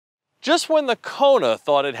Just when the Kona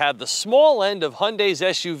thought it had the small end of Hyundai's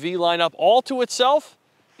SUV lineup all to itself,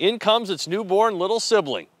 in comes its newborn little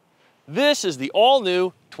sibling. This is the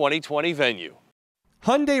all-new 2020 Venue.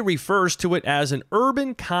 Hyundai refers to it as an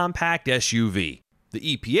urban compact SUV.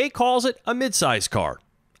 The EPA calls it a midsize car.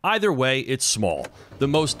 Either way, it's small, the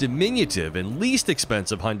most diminutive and least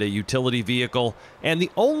expensive Hyundai utility vehicle, and the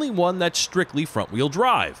only one that's strictly front-wheel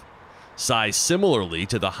drive. Sized similarly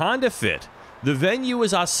to the Honda Fit, the Venue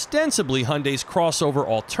is ostensibly Hyundai's crossover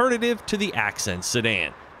alternative to the Accent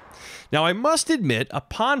sedan. Now, I must admit,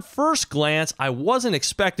 upon first glance, I wasn't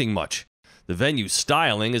expecting much. The Venue's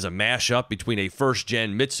styling is a mashup between a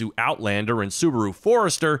first-gen Mitsu Outlander and Subaru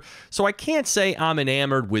Forester, so I can't say I'm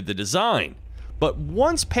enamored with the design. But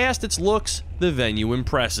once past its looks, the Venue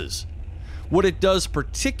impresses. What it does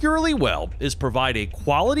particularly well is provide a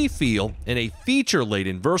quality feel in a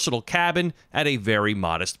feature-laden versatile cabin at a very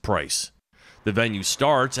modest price. The Venue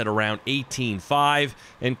starts at around $18,500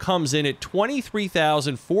 and comes in at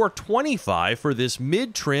 $23,425 for this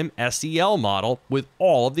mid-trim SEL model with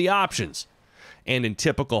all of the options. And in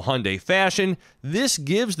typical Hyundai fashion, this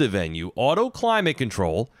gives the Venue auto climate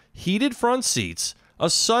control, heated front seats, a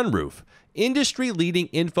sunroof, industry-leading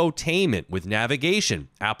infotainment with navigation,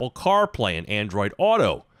 Apple CarPlay and Android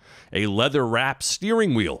Auto, a leather-wrapped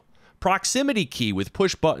steering wheel, proximity key with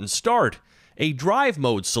push-button start, a drive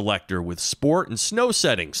mode selector with sport and snow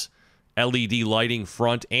settings, LED lighting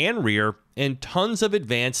front and rear, and tons of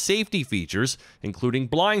advanced safety features, including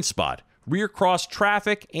blind spot, rear cross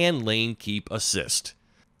traffic, and lane keep assist.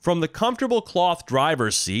 From the comfortable cloth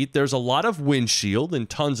driver's seat, there's a lot of windshield and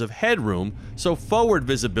tons of headroom, so forward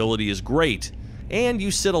visibility is great, and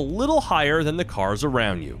you sit a little higher than the cars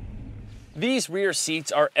around you. These rear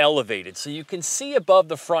seats are elevated, so you can see above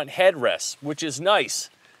the front headrests, which is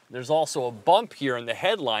nice. There's also a bump here in the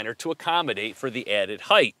headliner to accommodate for the added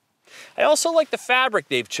height. I also like the fabric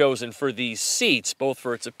they've chosen for these seats, both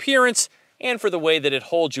for its appearance and for the way that it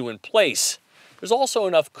holds you in place. There's also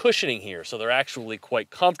enough cushioning here, so they're actually quite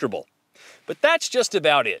comfortable. But that's just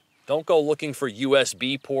about it. Don't go looking for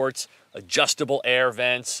USB ports, adjustable air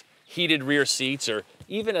vents, heated rear seats, or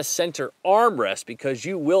even a center armrest, because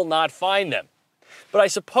you will not find them. But I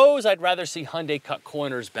suppose I'd rather see Hyundai cut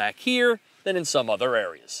corners back here than in some other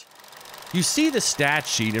areas. You see the stat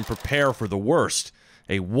sheet and prepare for the worst.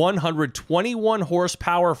 A 121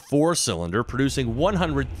 horsepower four-cylinder producing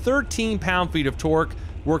 113 pound-feet of torque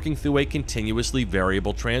working through a continuously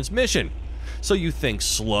variable transmission. So you think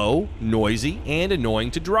slow, noisy, and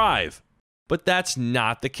annoying to drive. But that's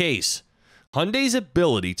not the case. Hyundai's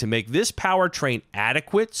ability to make this powertrain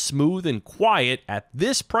adequate, smooth, and quiet at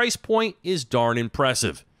this price point is darn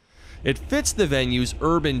impressive. It fits the Venue's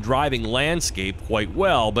urban driving landscape quite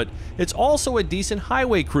well, but it's also a decent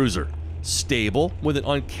highway cruiser, stable with an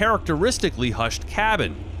uncharacteristically hushed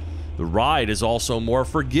cabin. The ride is also more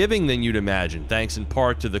forgiving than you'd imagine, thanks in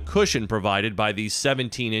part to the cushion provided by these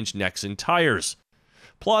 17-inch Nexen tires.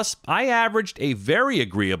 Plus, I averaged a very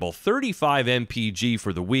agreeable 35 mpg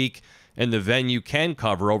for the week, and the Venue can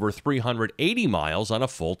cover over 380 miles on a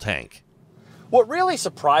full tank. What really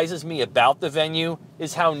surprises me about the Venue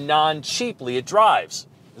is how non-cheaply it drives.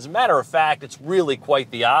 As a matter of fact, it's really quite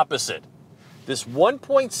the opposite. This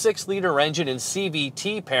 1.6-liter engine and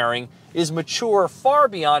CVT pairing is mature far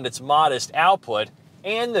beyond its modest output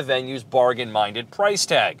and the Venue's bargain-minded price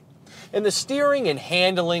tag. And the steering and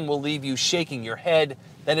handling will leave you shaking your head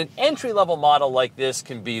that an entry-level model like this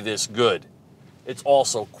can be this good. It's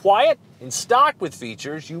also quiet and stocked with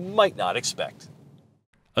features you might not expect.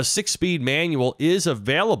 A 6-speed manual is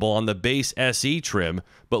available on the base SE trim,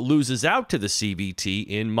 but loses out to the CVT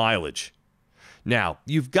in mileage. Now,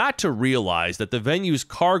 you've got to realize that the Venue's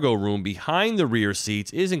cargo room behind the rear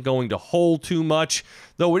seats isn't going to hold too much,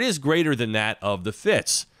 though it is greater than that of the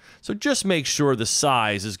Fits. So just make sure the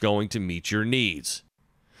size is going to meet your needs.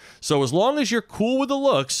 So as long as you're cool with the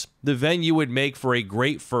looks, the Venue would make for a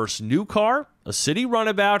great first new car, a city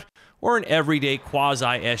runabout, or an everyday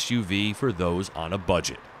quasi-SUV for those on a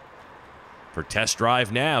budget. For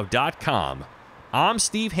TestDriveNow.com, I'm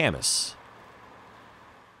Steve Hammis.